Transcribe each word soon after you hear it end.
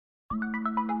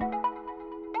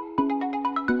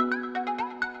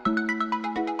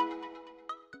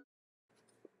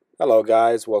Hello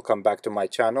guys, welcome back to my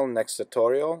channel,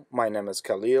 NexTutorial. My name is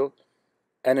Khalil,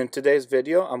 and in today's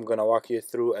video I'm going to walk you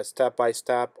through a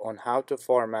step-by-step on how to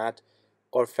format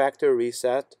or factory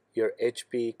reset your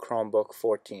HP Chromebook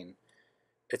 14.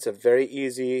 It's a very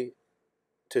easy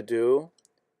to do.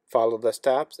 Follow the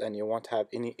steps and you won't have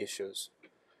any issues.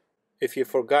 If you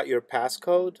forgot your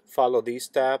passcode, follow these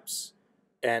steps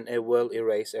and it will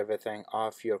erase everything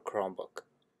off your Chromebook.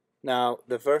 Now,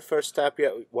 the very first step,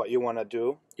 what you want to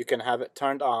do, you can have it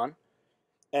turned on,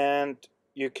 and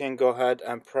you can go ahead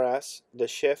and press the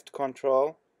Shift,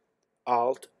 Control,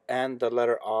 Alt, and the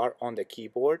letter R on the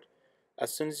keyboard.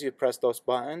 As soon as you press those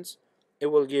buttons, it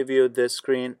will give you this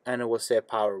screen and it will say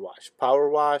Power Wash. Power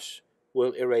Wash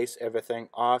will erase everything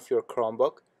off your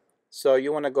Chromebook. So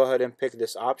you want to go ahead and pick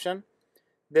this option.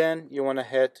 Then you want to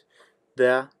hit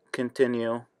the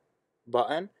Continue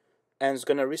button, and it's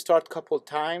going to restart a couple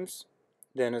times.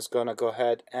 Then it's going to go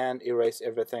ahead and erase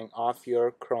everything off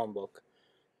your Chromebook.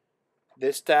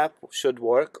 This step should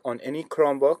work on any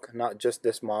Chromebook, not just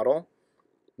this model.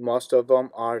 Most of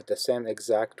them are the same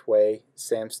exact way,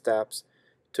 same steps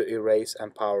to erase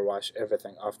and power wash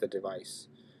everything off the device.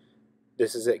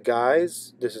 This is it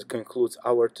guys. This concludes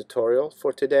our tutorial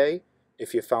for today.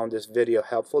 If you found this video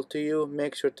helpful to you,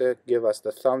 make sure to give us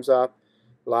the thumbs up,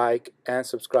 like, and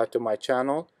subscribe to my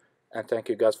channel. And thank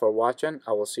you guys for watching.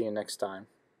 I will see you next time.